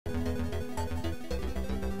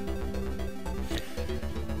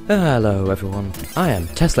Hello everyone, I am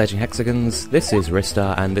Tessellating Hexagons, this is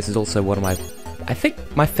Ristar, and this is also one of my, I think,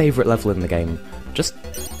 my favourite level in the game, just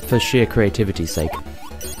for sheer creativity's sake.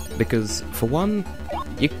 Because, for one,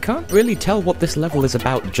 you can't really tell what this level is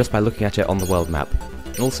about just by looking at it on the world map.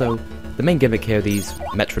 And also, the main gimmick here are these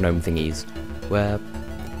metronome thingies, where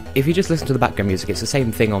if you just listen to the background music it's the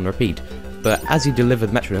same thing on repeat, but as you deliver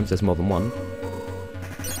the metronomes, there's more than one,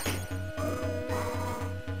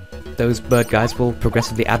 those bird guys will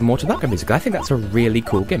progressively add more to the background music. I think that's a really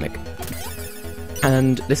cool gimmick.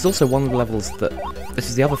 And this is also one of the levels that... This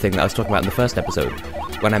is the other thing that I was talking about in the first episode,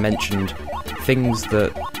 when I mentioned things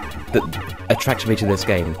that attracted me to this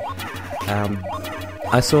game.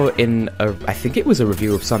 I saw in a... I think it was a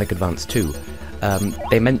review of Sonic Advance 2,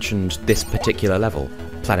 they mentioned this particular level,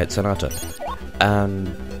 Planet Sonata,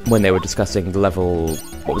 when they were discussing the level...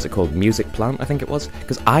 What was it called? Music Plant, I think it was?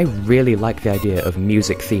 Because I really like the idea of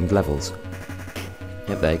music-themed levels.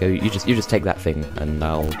 Yep, there you go. You just take that thing, and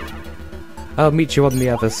I'll meet you on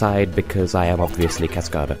the other side because I am obviously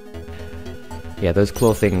Cascada. Yeah, those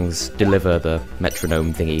claw things deliver the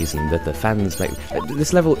metronome thingies, and the fans make...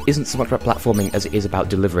 This level isn't so much about platforming as it is about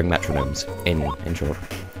delivering metronomes, in short.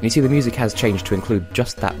 And you see the music has changed to include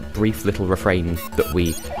just that brief little refrain that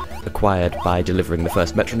we acquired by delivering the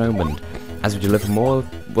first metronome, and as we deliver more,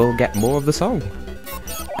 we'll get more of the song.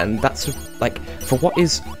 And that's, like, for what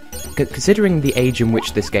is... Considering the age in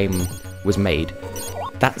which this game was made,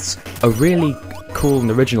 that's a really cool and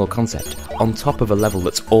original concept, on top of a level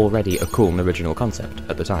that's already a cool and original concept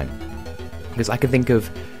at the time. Because I can think of,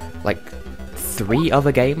 like, 3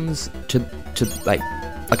 other games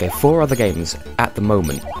four other games at the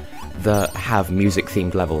moment that have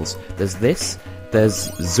music-themed levels. There's this, there's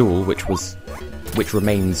Zool, which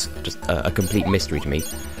remains just a complete mystery to me,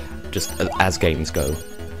 just as games go.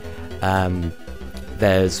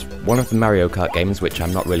 There's one of the Mario Kart games, which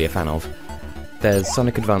I'm not really a fan of. There's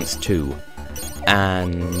Sonic Advance 2,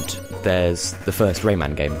 and there's the first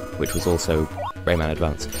Rayman game, which was also Rayman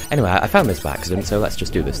Advance. Anyway, I found this by accident, so let's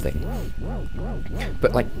just do this thing.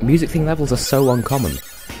 But, like, music-themed levels are so uncommon,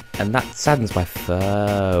 and that saddens my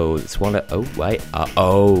it's one of... Oh, wait,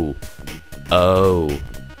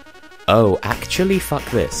 Oh, actually fuck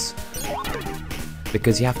this.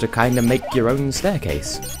 Because you have to kind of make your own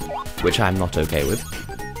staircase, which I'm not okay with.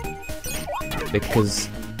 Because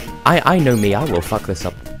I know me, I will fuck this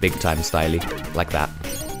up big time styly, like that.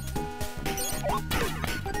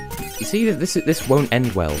 You see, this won't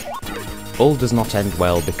end well. All does not end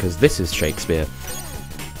well because this is Shakespeare,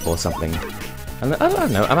 or something. And I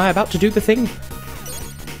don't know, am I about to do the thing?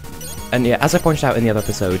 And yeah, as I pointed out in the other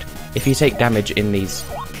episode, if you take damage in these...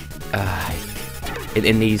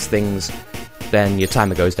 in these things, then your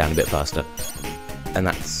timer goes down a bit faster. And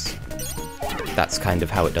that's kind of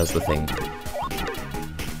how it does the thing.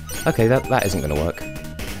 Okay, that isn't gonna work.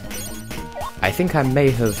 I think I may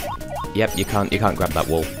have... Yep, you can't grab that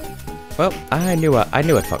wall. Well, I knew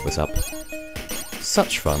I'd fuck this up.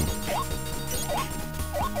 Such fun.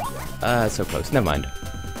 So close, never mind.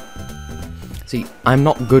 See, I'm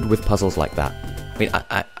not good with puzzles like that. I mean,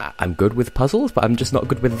 I'm good with puzzles, but I'm just not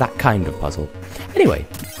good with that kind of puzzle. Anyway,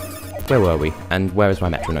 where were we? And where is my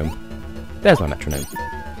metronome? There's my metronome.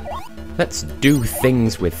 Let's do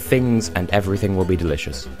things with things, and everything will be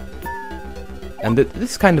delicious. And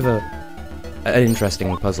this is kind of an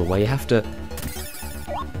interesting puzzle where you have to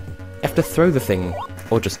throw the thing,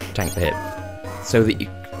 or just tank the hit, so that you...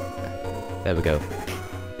 There we go.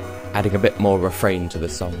 Adding a bit more refrain to the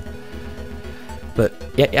song. But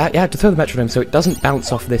yeah, you have to throw the metronome so it doesn't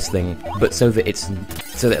bounce off this thing, but so that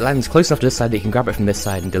it lands close enough to this side that you can grab it from this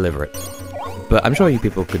side and deliver it. But I'm sure you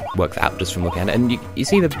people could work that out just from looking at it. And you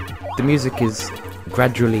see the music is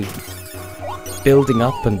gradually building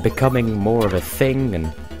up and becoming more of a thing,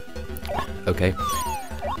 and... Okay.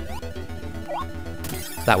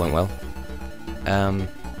 That went well.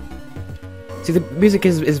 See, the music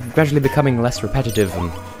is gradually becoming less repetitive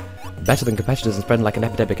and better than competitors and spreading like an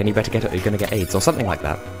epidemic, and you better get it or you're gonna get AIDS, or something like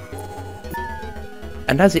that.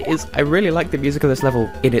 And as it is, I really like the music of this level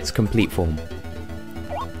in its complete form.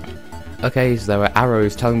 Okay, so there are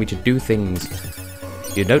arrows telling me to do things.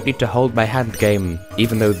 You don't need to hold my hand, game,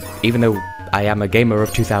 even though I am a gamer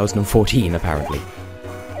of 2014, apparently.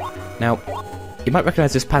 Now, you might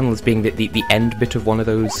recognise this panel as being the end bit of one of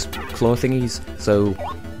those claw thingies, so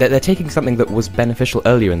they're taking something that was beneficial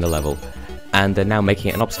earlier in the level, and they're now making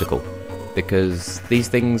it an obstacle, because these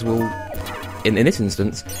things will, in this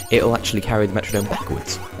instance, it'll actually carry the metronome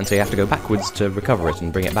backwards, and so you have to go backwards to recover it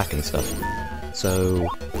and bring it back and stuff. So,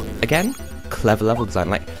 again, clever level design.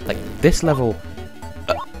 Like this level,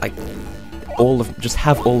 just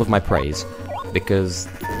have all of my praise, because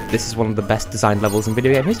this is one of the best designed levels in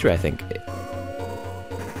video game history, I think.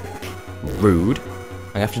 Rude.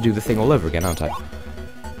 I have to do the thing all over again, aren't I?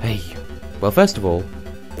 Hey. Well, first of all,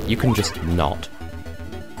 you can just not.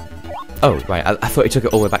 Oh, right, I thought he took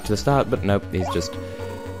it all the way back to the start, but nope, he's just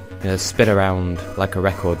gonna spin around like a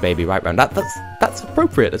record baby right round. That's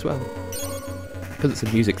appropriate as well. Because it's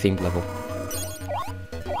a music-themed level.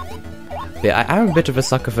 Yeah, I'm a bit of a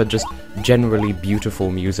sucker for just generally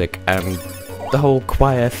beautiful music, and the whole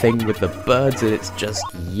choir thing with the birds, it's just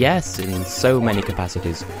yes in so many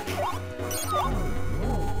capacities.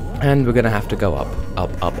 And we're gonna have to go up,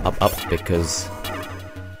 because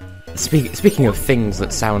speaking of things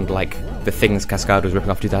that sound like the things Cascade was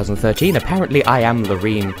ripping off 2013, apparently I Am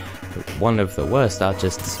Loreen, one of the worst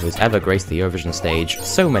artists who's ever graced the Eurovision stage.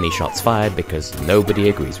 So many shots fired because nobody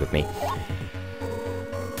agrees with me.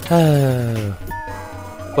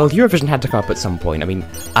 Well, Eurovision had to come up at some point. I mean,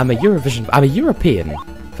 I'm a European,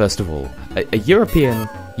 first of all. A European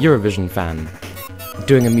Eurovision fan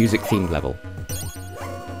doing a music-themed level.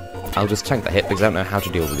 I'll just tank the hit because I don't know how to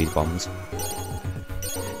deal with these bombs.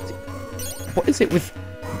 What is it with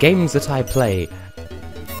games that I play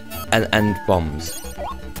and bombs?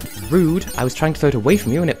 Rude. I was trying to throw it away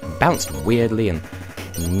from you and it bounced weirdly and...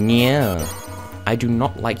 yeah. I do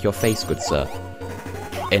not like your face, good sir.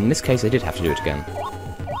 In this case, I did have to do it again.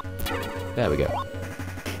 There we go.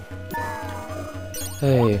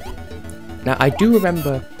 Hey. Now, I do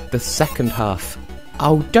remember the second half.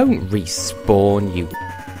 Oh, don't respawn, you...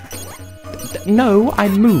 No, I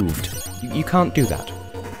moved. You can't do that.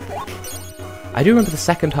 I do remember the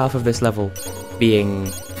second half of this level being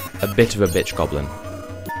a bit of a bitch goblin.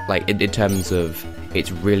 Like, in terms of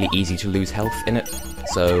it's really easy to lose health in it,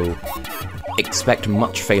 so expect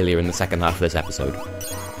much failure in the second half of this episode.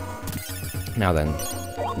 Now then,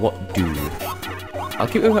 what do? I'll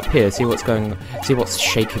keep going up here, see what's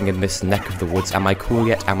shaking in this neck of the woods. Am I cool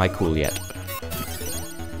yet? Am I cool yet?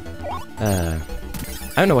 I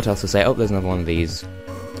don't know what else to say. Oh, there's another one of these.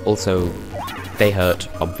 Also, they hurt,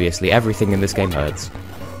 obviously. Everything in this game hurts.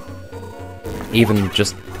 Even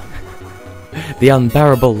just the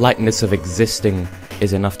unbearable lightness of existing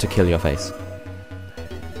is enough to kill your face.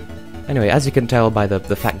 Anyway, as you can tell by the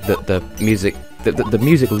fact that the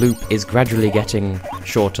music loop is gradually getting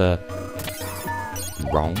shorter.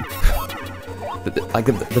 Wrong.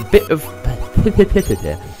 the bit of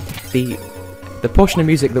the portion of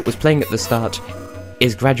music that was playing at the start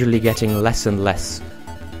is gradually getting less and less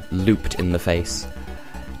looped in the face.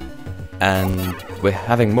 And we're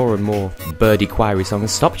having more and more birdie choiry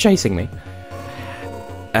songs. Stop chasing me.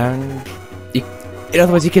 And in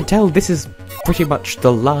other words, you can tell this is pretty much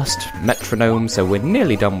the last metronome, so we're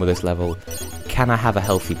nearly done with this level. Can I have a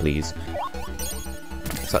healthy, please?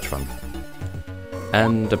 Such fun.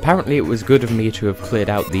 And apparently it was good of me to have cleared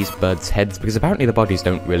out these birds' heads, because apparently the bodies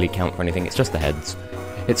don't really count for anything, it's just the heads.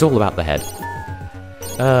 It's all about the head.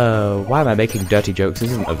 Why am I making dirty jokes?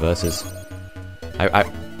 This isn't a versus.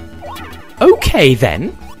 Okay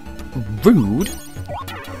then! Rude!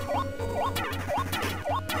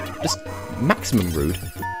 Just maximum rude.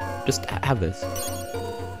 Just have this.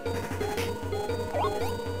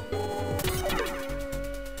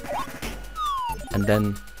 And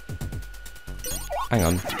then... hang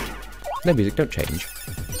on. No music, don't change.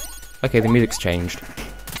 Okay, the music's changed.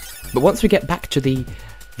 But once we get back to the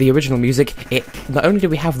original music, not only do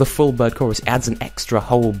we have the full bird chorus, it adds an extra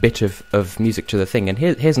whole bit of music to the thing. And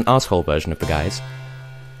here's an arsehole version of the guys.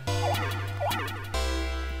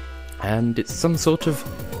 And it's some sort of...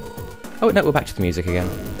 oh, no, we're back to the music again.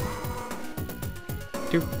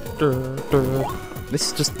 This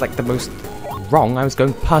is just like the most wrong. I was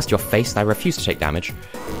going past your face and I refuse to take damage.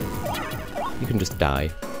 You can just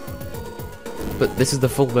die. But this is the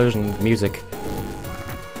full version of music.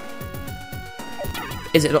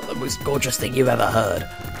 Is it not the most gorgeous thing you've ever heard?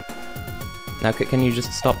 Now, can you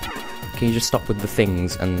just stop? Can you just stop with the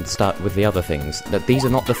things and start with the other things? That these are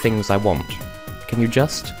not the things I want. Can you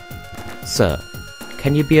just... sir,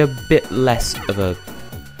 can you be a bit less of a...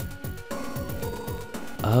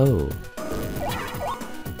 oh.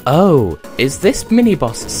 Oh, is this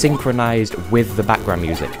mini-boss synchronized with the background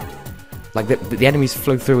music? Like, the enemies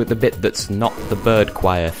flow through at the bit that's not the bird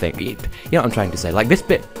choir thing. You know what I'm trying to say? Like, this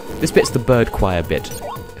bit's the bird choir bit,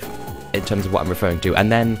 in terms of what I'm referring to. And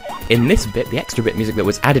then, in this bit, the extra bit music that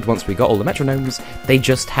was added once we got all the metronomes, they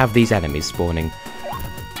just have these enemies spawning.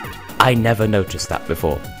 I never noticed that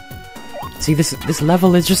before. See, this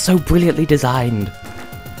level is just so brilliantly designed.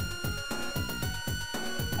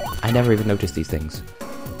 I never even noticed these things.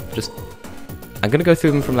 Just... I'm gonna go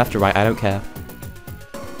through them from left to right, I don't care.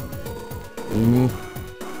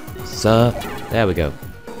 Sir, there we go.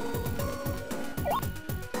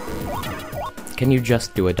 Can you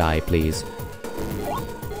just do a die, please?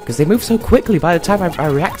 Because they move so quickly, by the time I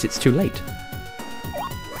react, it's too late.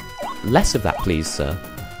 Less of that, please, sir.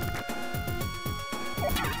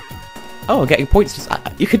 Oh, I'm getting points.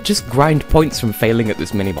 You could just grind points from failing at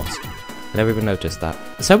this mini-boss. I never even noticed that.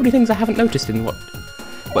 So many things I haven't noticed in what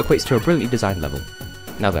equates to a brilliantly designed level.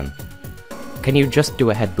 Now then, can you just do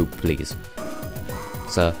a head boop, please?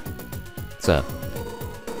 Sir. Sir.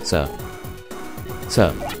 Sir.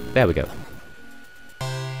 Sir. There we go.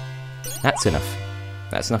 That's enough.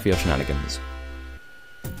 That's enough of your shenanigans.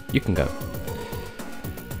 You can go.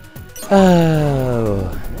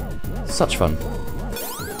 Oh, such fun.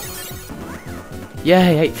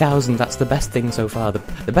 Yay, 8,000, that's the best thing so far.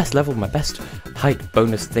 The best level, my best height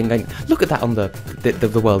bonus thing. Look at that on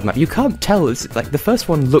the world map. You can't tell, it's like the first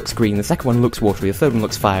one looks green, the second one looks watery, the third one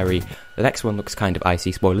looks fiery, the next one looks kind of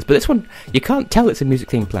icy, spoilers, but this one, you can't tell it's a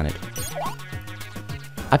music-themed planet.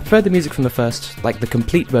 I prefer the music from the first, like the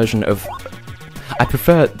complete version of... I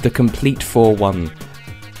prefer the complete 4-1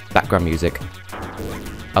 background music.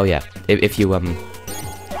 Oh yeah, if you,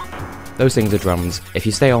 those things are drums. If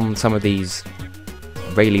you stay on some of these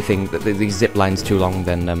Rayleigh things, these zip lines too long,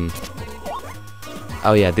 then,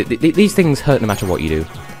 oh yeah, these things hurt no matter what you do.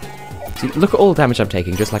 See, look at all the damage I'm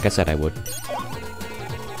taking, just like I said I would.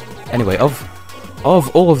 Anyway, of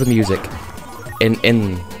all of the music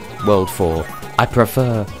in World 4, I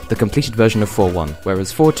prefer the completed version of 4-1,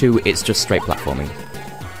 whereas 4-2, it's just straight platforming.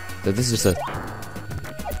 So this is just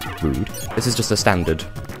a... rude. This is just a standard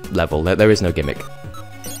level, there is no gimmick.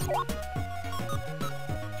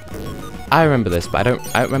 I remember this, but I don't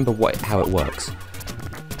remember how it works.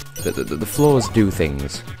 The floors do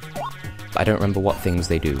things, but I don't remember what things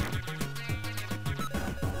they do.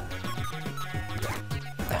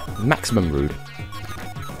 Maximum rude.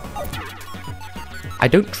 I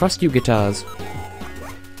don't trust you, guitars.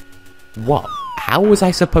 What? How was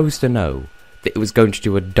I supposed to know that it was going to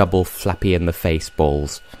do a double flappy in the face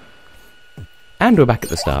balls? And we're back at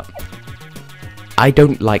the start. I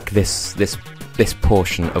don't like this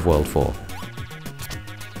portion of World 4.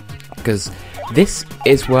 Because this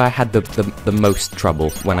is where I had the most trouble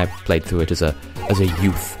when I played through it as a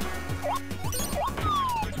youth.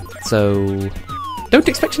 So don't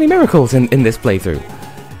expect any miracles in this playthrough.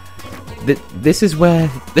 This is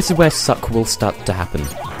where suck will start to happen.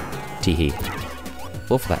 Teehee.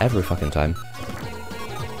 Fall for that every fucking time.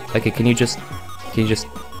 Okay, can you just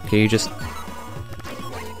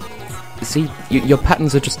see, your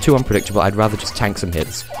patterns are just too unpredictable. I'd rather just tank some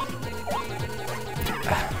hits.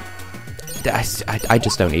 I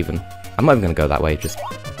just don't even. I'm not even gonna go that way,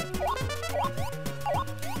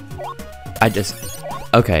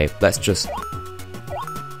 okay, let's just...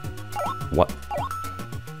 What?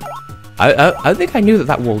 I think I knew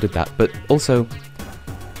that wall did that, but also...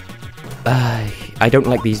 I don't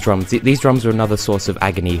like these drums. These drums are another source of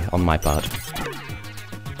agony on my part.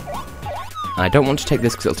 And I don't want to take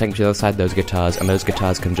this because it'll take me to the other side of those guitars, and those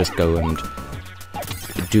guitars can just go and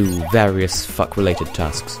do various fuck-related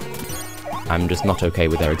tasks. I'm just not okay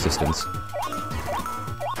with their existence.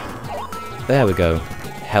 There we go.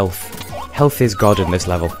 Health. Health is God in this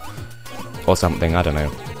level. Or something, I don't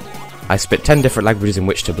know. I spit 10 different languages in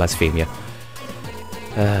which to blaspheme you.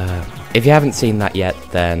 If you haven't seen that yet,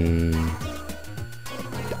 then...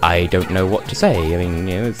 I don't know what to say. I mean,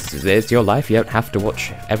 you know, it's your life. You don't have to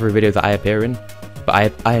watch every video that I appear in.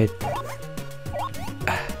 But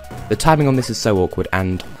the timing on this is so awkward,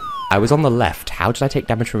 and I was on the left. How did I take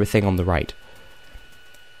damage from a thing on the right?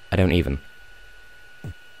 I don't even.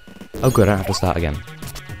 Oh good, I don't have to start again.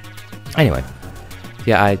 Anyway.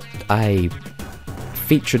 Yeah, I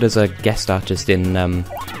featured as a guest artist in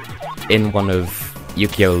one of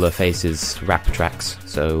Yukio LaFace's rap tracks,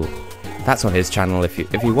 so that's on his channel. If you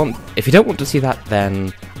don't want to see that,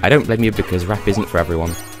 then I don't blame you, because rap isn't for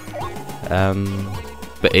everyone.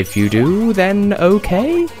 But if you do, then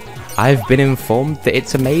okay. I've been informed that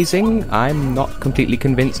it's amazing. I'm not completely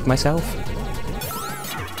convinced myself.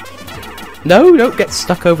 No, don't get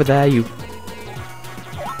stuck over there, you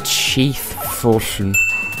chief fortune.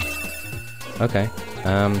 Okay.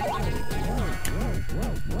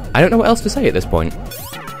 I don't know what else to say at this point.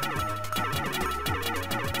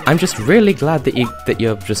 I'm just really glad that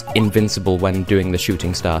you're just invincible when doing the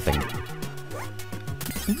shooting star thing.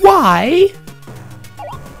 Why?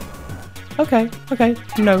 Okay,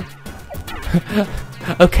 no.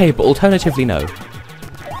 Okay, but alternatively no.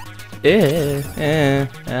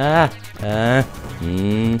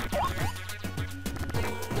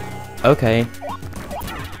 Okay.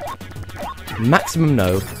 Maximum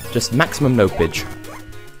no. Just maximum no pitch.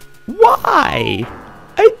 Why?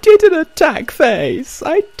 I didn't attack face!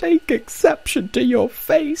 I take exception to your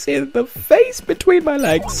face in the face between my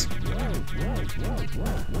legs.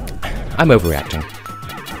 I'm overreacting.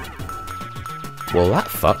 Well, that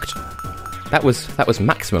fucked. That was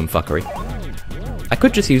maximum fuckery. I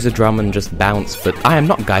could just use a drum and just bounce, but I am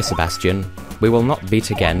not Guy Sebastian. We will not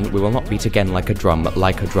beat again. We will not beat again like a drum,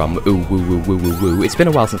 like a drum. Ooh, woo, woo, woo, woo, woo. It's been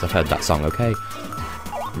a while since I've heard that song, okay?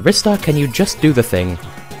 Ristar, can you just do the thing?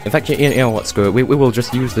 In fact, you know what, screw it. We will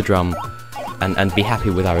just use the drum and be happy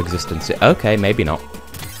with our existence. Okay, maybe not.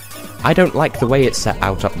 I don't like the way it's set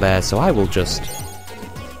out up there, so I will just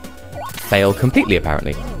fail completely,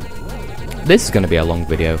 apparently. This is going to be a long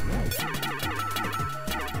video.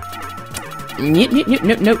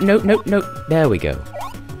 No. There we go.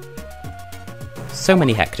 So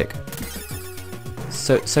many hectic.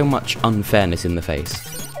 So much unfairness in the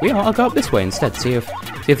face. Yeah, I'll go up this way instead, see if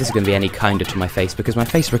this is going to be any kinder to my face, because my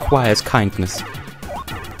face requires kindness.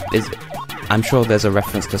 I'm sure there's a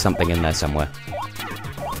reference to something in there somewhere.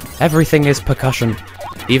 Everything is percussion,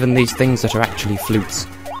 even these things that are actually flutes.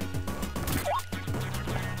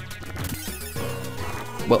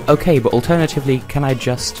 Well, okay, but alternatively, can I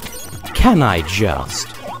just...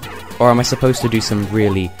 Or am I supposed to do some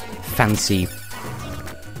really fancy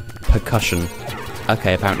percussion?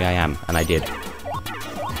 Okay, apparently I am, and I did.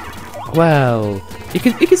 Well, you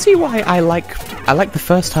can see why I like the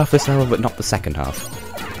first half of this level, but not the second half.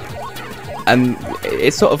 And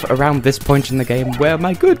it's sort of around this point in the game where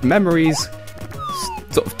my good memories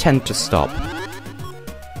sort of tend to stop.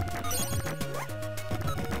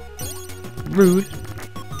 Rude.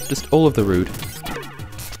 Just all of the rude.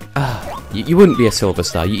 You wouldn't be a silver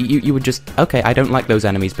star. You would just... Okay, I don't like those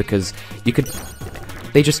enemies because you could...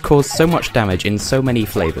 They just cause so much damage in so many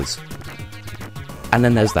flavors. And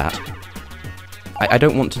then there's that. I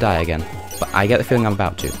don't want to die again, but I get the feeling I'm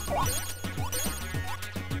about to.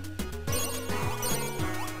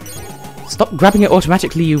 Stop grabbing it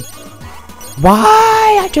automatically, you...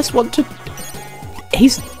 Why? I just want to...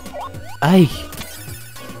 He's...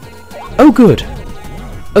 Oh, good.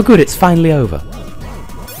 Oh, good, it's finally over.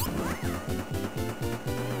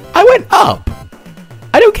 I went up!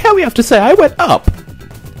 I don't care what you have to say, I went up!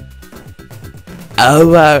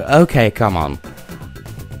 Oh, okay, come on.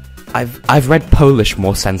 I've read Polish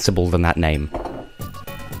more sensible than that name.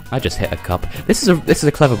 I just hit a cup. This is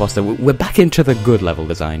a clever boss though. We're back into the good level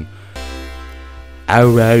design.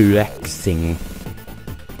 Arse-kicking.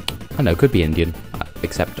 I know, could be Indian.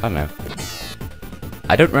 Except, I don't know.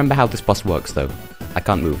 I don't remember how this boss works though. I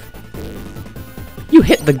can't move. You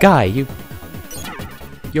hit the guy,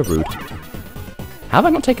 You're rude. How have I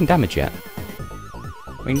not taken damage yet?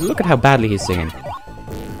 I mean, look at how badly he's singing.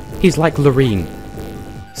 He's like Loreen.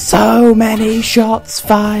 So many shots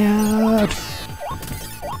fired!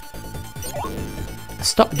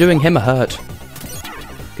 Stop doing him a hurt.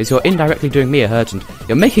 Because you're indirectly doing me a hurt and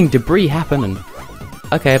you're making debris happen and...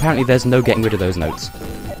 Okay, apparently there's no getting rid of those notes.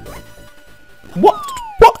 What?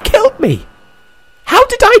 What killed me? How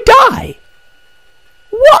did I die?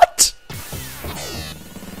 What?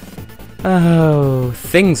 Oh,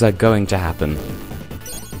 things are going to happen.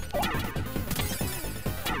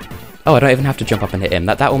 Oh, I don't even have to jump up and hit him.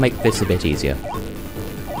 That will make this a bit easier.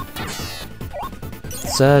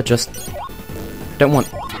 Sir, just don't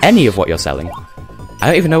want any of what you're selling. I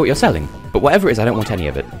don't even know what you're selling, but whatever it is, I don't want any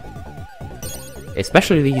of it.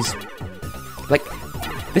 Especially these... Like,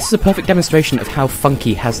 this is a perfect demonstration of how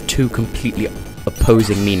funky has two completely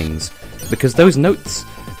opposing meanings. Because those notes...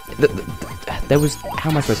 There was... How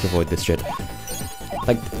am I supposed to avoid this shit?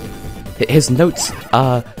 Like, his notes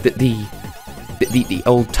are the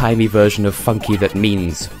old-timey version of funky that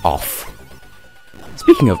means off.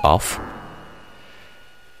 Speaking of off...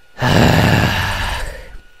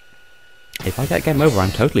 If I get game over, I'm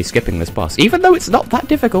totally skipping this boss, even though it's not that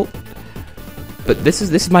difficult. But this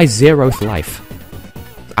is my 0th life.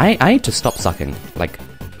 I need to stop sucking, like,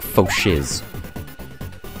 faux shiz.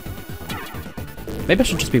 Maybe I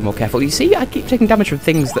should just be more careful. You see, I keep taking damage from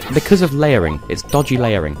things that, because of layering. It's dodgy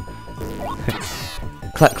layering.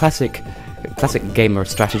 Classic gamer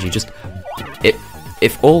strategy. Just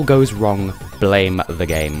if all goes wrong, blame the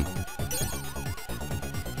game.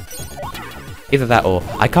 Either that or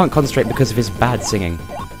I can't concentrate because of his bad singing.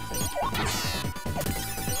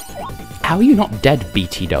 How are you not dead,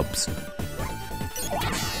 BT dubs?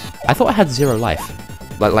 I thought I had 0 life.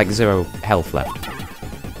 Like 0 health left.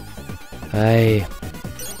 Hey.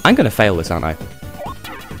 I'm gonna fail this, aren't I?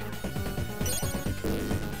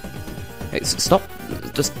 Stop.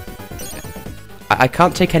 Just... I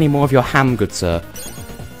can't take any more of your ham, good sir.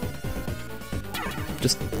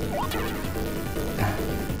 Just...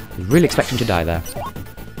 Really expecting to die there.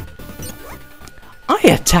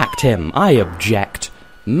 attacked him. I object.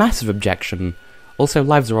 Massive objection. Also,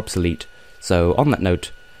 lives are obsolete. So, on that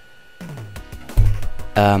note...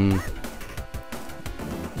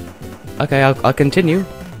 Okay, I'll continue.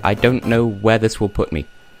 I don't know where this will put me.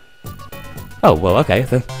 Oh, well, okay.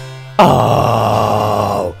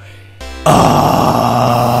 Oh!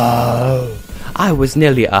 Oh! I was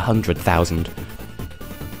nearly 100,000.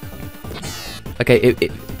 Okay,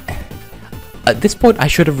 at this point I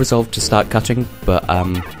should have resolved to start cutting, but,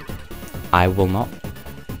 I will not.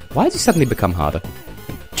 Why has it suddenly become harder?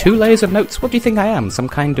 2 layers of notes? What do you think I am? Some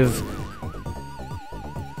kind of...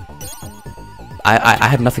 I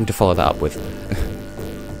had nothing to follow that up with.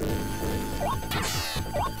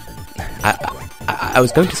 I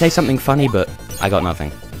was going to say something funny, but I got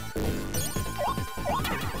nothing.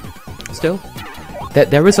 Still,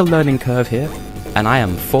 there is a learning curve here, and I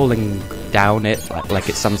am falling down it like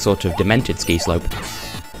it's some sort of demented ski slope.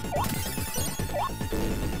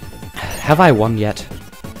 Have I won yet?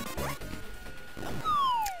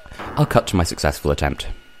 I'll cut to my successful attempt.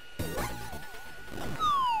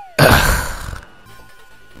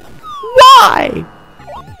 Why?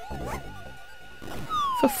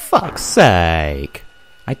 For fuck's sake.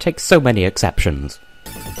 I take so many exceptions.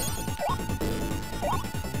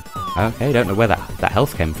 Okay, don't know where that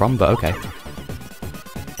health came from, but okay.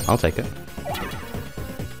 I'll take it.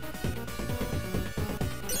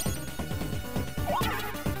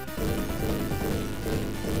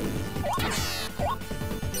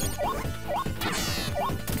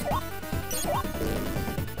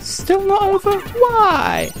 Still not over?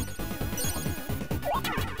 Why?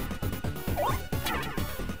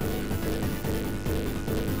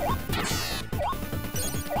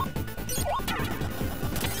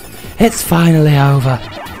 It's finally over.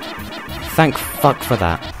 Thank fuck for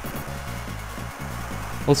that.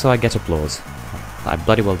 Also, I get applause. I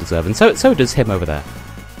bloody well deserve, and so does him over there.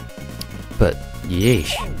 But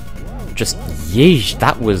yeesh, just yeesh.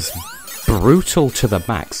 That was brutal to the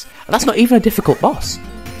max. And that's not even a difficult boss.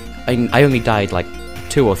 I only died like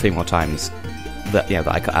 2 or 3 more times. That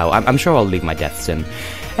I cut out. I'm sure I'll leave my deaths in.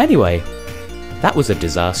 Anyway, that was a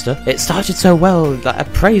disaster. It started so well that I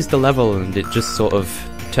praised the level, and it just sort of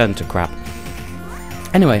turned to crap.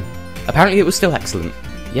 Anyway, apparently it was still excellent.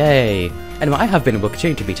 Yay! Anyway, I have been and will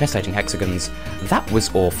continue to be Tessellating Hexagons. That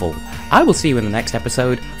was awful. I will see you in the next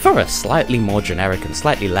episode for a slightly more generic and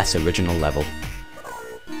slightly less original level.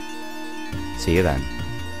 See you then.